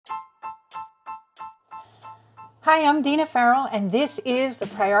Hi, I'm Dina Farrell, and this is the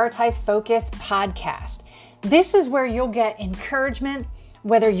Prioritize Focus podcast. This is where you'll get encouragement,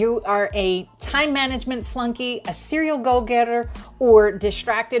 whether you are a time management flunky, a serial goal-getter, or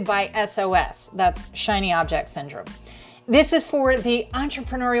distracted by SOS, that's shiny object syndrome. This is for the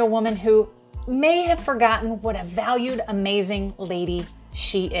entrepreneurial woman who may have forgotten what a valued, amazing lady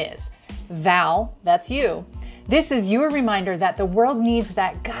she is. Val, that's you. This is your reminder that the world needs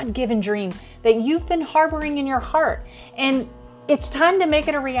that God-given dream that you've been harboring in your heart. And it's time to make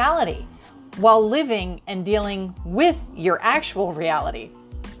it a reality while living and dealing with your actual reality.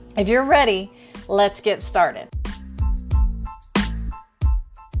 If you're ready, let's get started.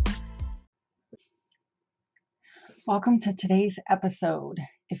 Welcome to today's episode.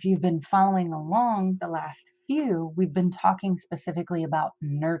 If you've been following along the last few, we've been talking specifically about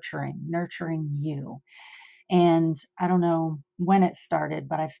nurturing you. And I don't know when it started,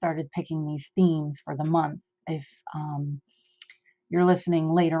 but I've started picking these themes for the month. If you're listening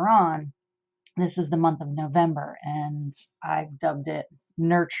later on, this is the month of November, and I've dubbed it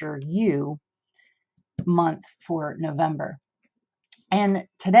Nurture You month for November. And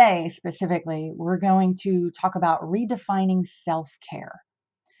today, specifically, we're going to talk about redefining self-care.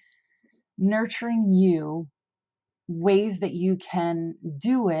 Nurturing you, ways that you can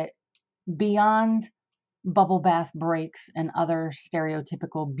do it beyond bubble bath breaks and other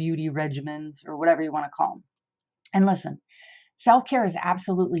stereotypical beauty regimens or whatever you want to call them. And listen, self-care is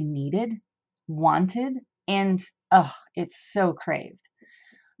absolutely needed, wanted, and it's so craved.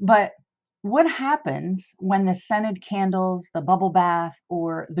 But what happens when the scented candles, the bubble bath,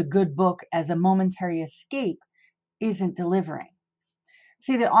 or the good book as a momentary escape isn't delivering?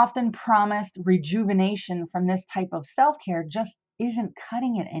 See, the often promised rejuvenation from this type of self-care just isn't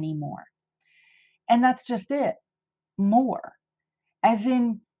cutting it anymore. And that's just it. More, as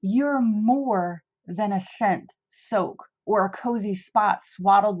in you're more than a scent, soak, or a cozy spot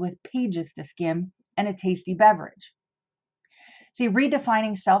swaddled with pages to skim and a tasty beverage. See,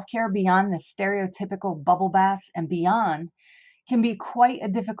 redefining self-care beyond the stereotypical bubble baths and beyond can be quite a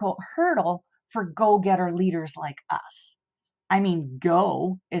difficult hurdle for go-getter leaders like us. I mean,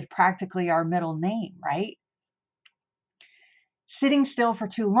 go is practically our middle name, right? Sitting still for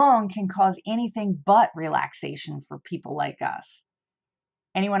too long can cause anything but relaxation for people like us.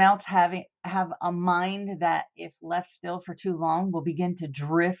 Anyone else have a mind that if left still for too long will begin to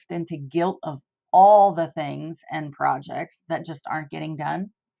drift into guilt of all the things and projects that just aren't getting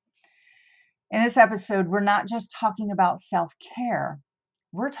done? In this episode, we're not just talking about self-care.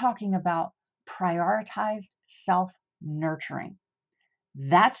 We're talking about prioritized self-nurturing.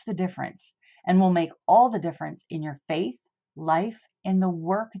 That's the difference, and will make all the difference in your faith, life, and the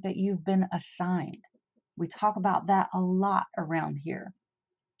work that you've been assigned. We talk about that a lot around here.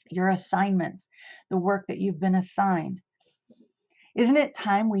 Your assignments, the work that you've been assigned. Isn't it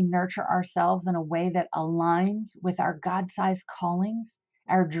time we nurture ourselves in a way that aligns with our God-sized callings,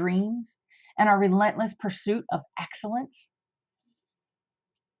 our dreams, and our relentless pursuit of excellence?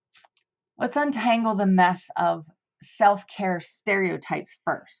 Let's untangle the mess of self-care stereotypes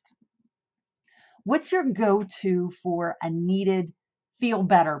first. What's your go-to for a needed feel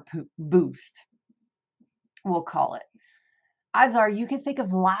better boost? We'll call it. Odds are you can think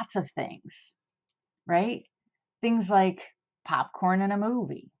of lots of things, right? Things like popcorn and a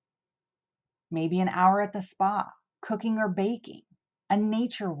movie, maybe an hour at the spa, cooking or baking, a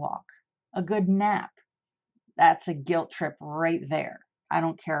nature walk, a good nap. That's a guilt trip right there. I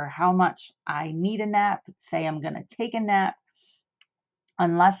don't care how much I need a nap, say I'm going to take a nap.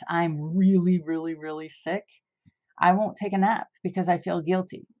 Unless I'm really, really, really sick, I won't take a nap because I feel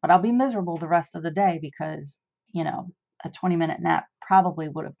guilty. But I'll be miserable the rest of the day because, a 20-minute nap probably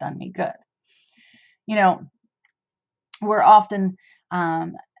would have done me good. We're often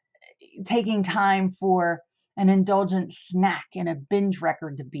taking time for an indulgent snack and a binge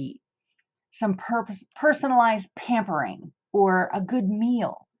record to beat, some personalized pampering or a good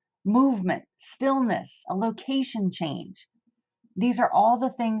meal, movement, stillness, a location change. These are all the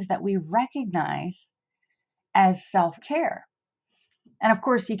things that we recognize as self-care. And of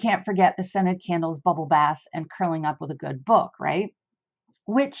course, you can't forget the scented candles, bubble baths, and curling up with a good book, right?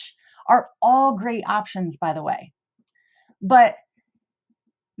 Which are all great options, by the way. But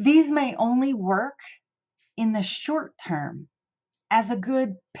these may only work in the short term as a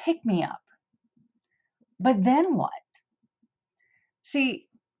good pick-me-up. But then what? See,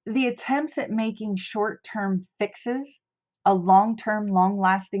 the attempts at making short-term fixes a long-term,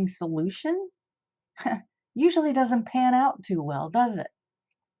 long-lasting solution usually doesn't pan out too well, does it?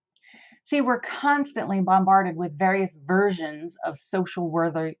 See, we're constantly bombarded with various versions of social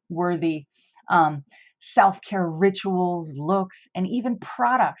worthy self-care rituals, looks, and even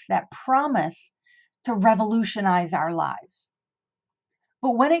products that promise to revolutionize our lives.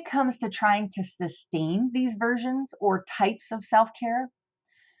 But when it comes to trying to sustain these versions or types of self-care,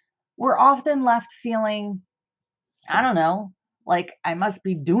 we're often left feeling, I don't know, like I must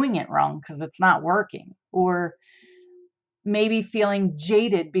be doing it wrong because it's not working. Or maybe feeling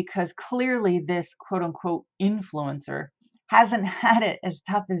jaded because clearly this quote unquote influencer hasn't had it as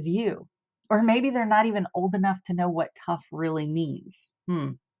tough as you. Or maybe they're not even old enough to know what tough really means.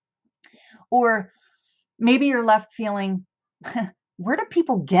 Or maybe you're left feeling, where do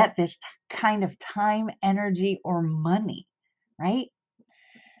people get this kind of time, energy, or money, right?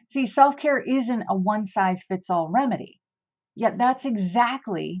 See, self-care isn't a one-size-fits-all remedy. Yet that's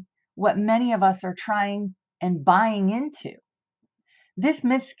exactly what many of us are trying and buying into. This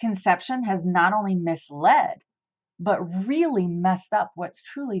misconception has not only misled, but really messed up what's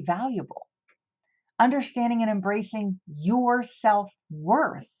truly valuable. Understanding and embracing your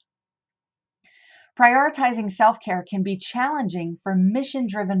self-worth. Prioritizing self-care can be challenging for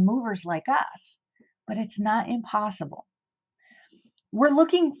mission-driven movers like us, but it's not impossible. We're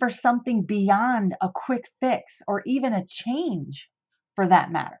looking for something beyond a quick fix or even a change for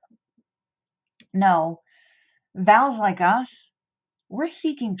that matter. No, Vals like us, we're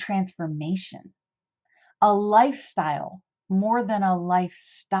seeking transformation, a lifestyle more than a life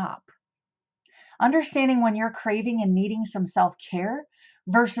stop. Understanding when you're craving and needing some self-care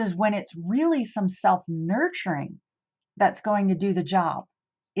versus when it's really some self-nurturing that's going to do the job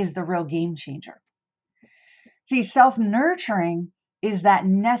is the real game changer. See, self-nurturing is that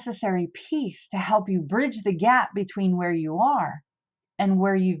necessary piece to help you bridge the gap between where you are and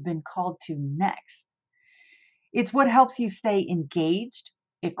where you've been called to next. It's what helps you stay engaged,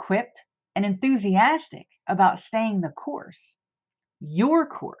 equipped, and enthusiastic about staying the course, your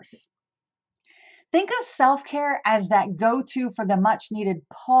course. Think of self-care as that go-to for the much-needed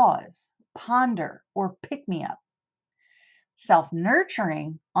pause, ponder, or pick-me-up.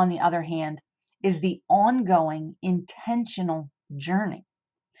 Self-nurturing, on the other hand, is the ongoing, intentional journey,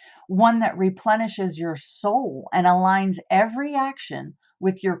 one that replenishes your soul and aligns every action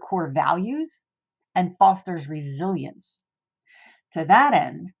with your core values and fosters resilience. To that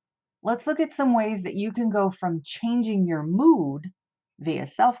end, let's look at some ways that you can go from changing your mood via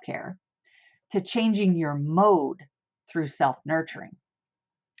self-care to changing your mode through self-nurturing.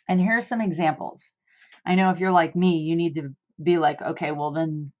 And here's some examples. I know if you're like me, you need to be like, okay, well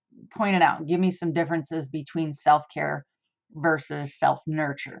then point it out. Give me some differences between self-care versus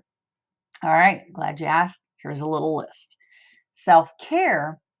self-nurture. All right, glad you asked. Here's a little list.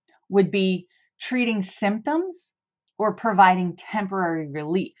 Self-care would be treating symptoms or providing temporary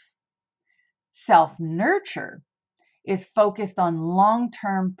relief. Self-nurture is focused on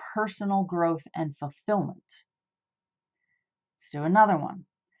long-term personal growth and fulfillment. Let's do another one.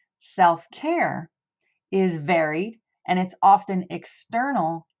 Self-care is varied and it's often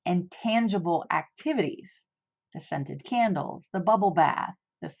external and tangible activities. The scented candles, the bubble bath,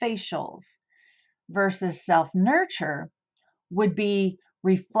 the facials, versus self-nurture would be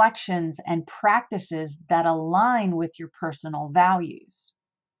reflections and practices that align with your personal values.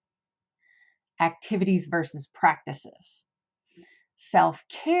 Activities versus practices.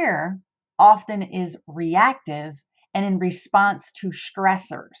 Self-care often is reactive and in response to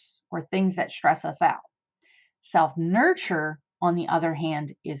stressors or things that stress us out. Self-nurture, on the other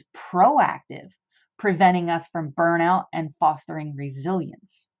hand, is proactive, preventing us from burnout and fostering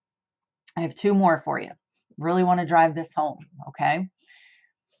resilience. I have two more for you. Really want to drive this home, okay?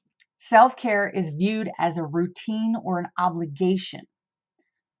 Self-care is viewed as a routine or an obligation.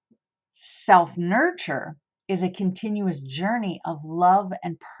 Self-nurture is a continuous journey of love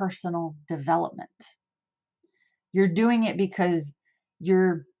and personal development. You're doing it because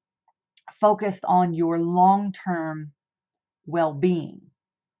you're focused on your long-term well-being.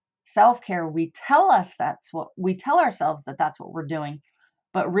 Self-care, we tell ourselves that that's what we're doing,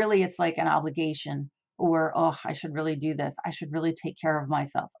 but really it's like an obligation, or, oh, I should really do this. I should really take care of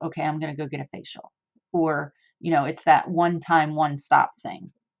myself. Okay, I'm going to go get a facial. Or, it's that one time, one stop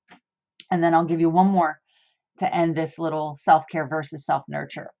thing. And then I'll give you one more to end this little self-care versus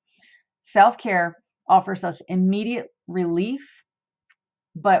self-nurture. Self-care offers us immediate relief,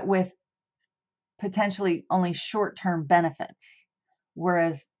 but with potentially only short-term benefits.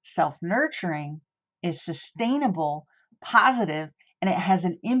 Whereas self-nurturing is sustainable, positive, and it has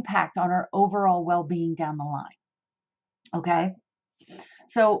an impact on our overall well-being down the line. Okay?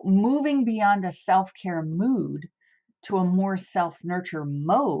 So moving beyond a self-care mood to a more self-nurture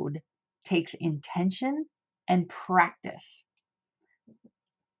mode takes intention and practice.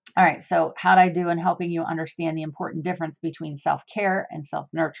 All right, so how'd I do in helping you understand the important difference between self-care and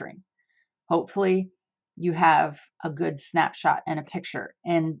self-nurturing? Hopefully, you have a good snapshot and a picture.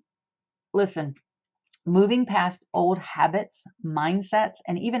 And listen, moving past old habits, mindsets,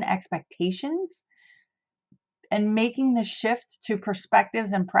 and even expectations, and making the shift to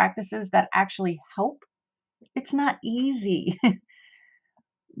perspectives and practices that actually help, it's not easy.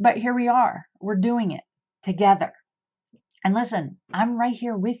 But here we are. We're doing it together. And listen, I'm right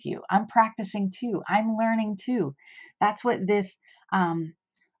here with you. I'm practicing too. I'm learning too. That's what this um,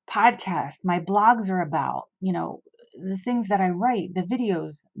 podcast, my blogs are about. The things that I write, the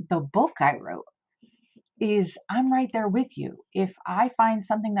videos, the book I wrote, is I'm right there with you. If I find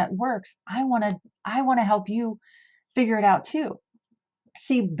something that works, I want to help you figure it out too.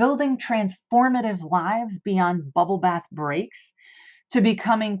 See, building transformative lives beyond bubble bath breaks to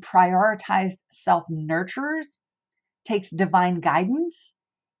becoming prioritized self-nurturers takes divine guidance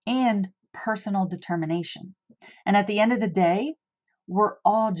and personal determination. And at the end of the day, we're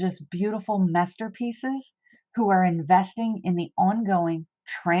all just beautiful masterpieces who are investing in the ongoing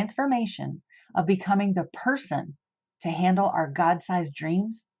transformation of becoming the person to handle our God sized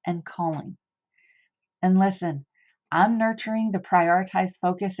dreams and calling. And listen, I'm nurturing the prioritized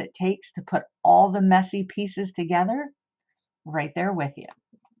focus it takes to put all the messy pieces together right there with you.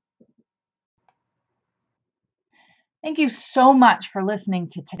 Thank you so much for listening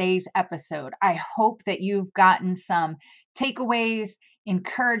to today's episode. I hope that you've gotten some takeaways,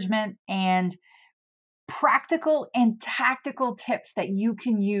 encouragement, and practical and tactical tips that you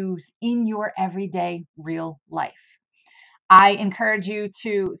can use in your everyday real life. I encourage you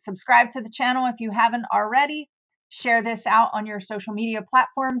to subscribe to the channel if you haven't already. Share this out on your social media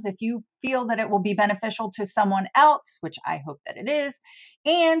platforms if you feel that it will be beneficial to someone else, which I hope that it is.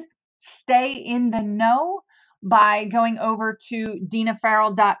 And stay in the know by going over to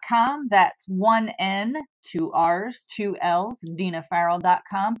dinafarrell.com. That's one N, two R's, two L's,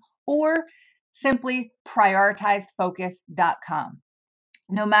 dinafarrell.com, or simply prioritizedfocus.com.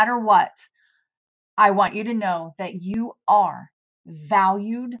 No matter what, I want you to know that you are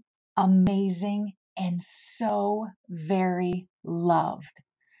valued, amazing, and so very loved.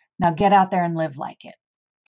 Now get out there and live like it.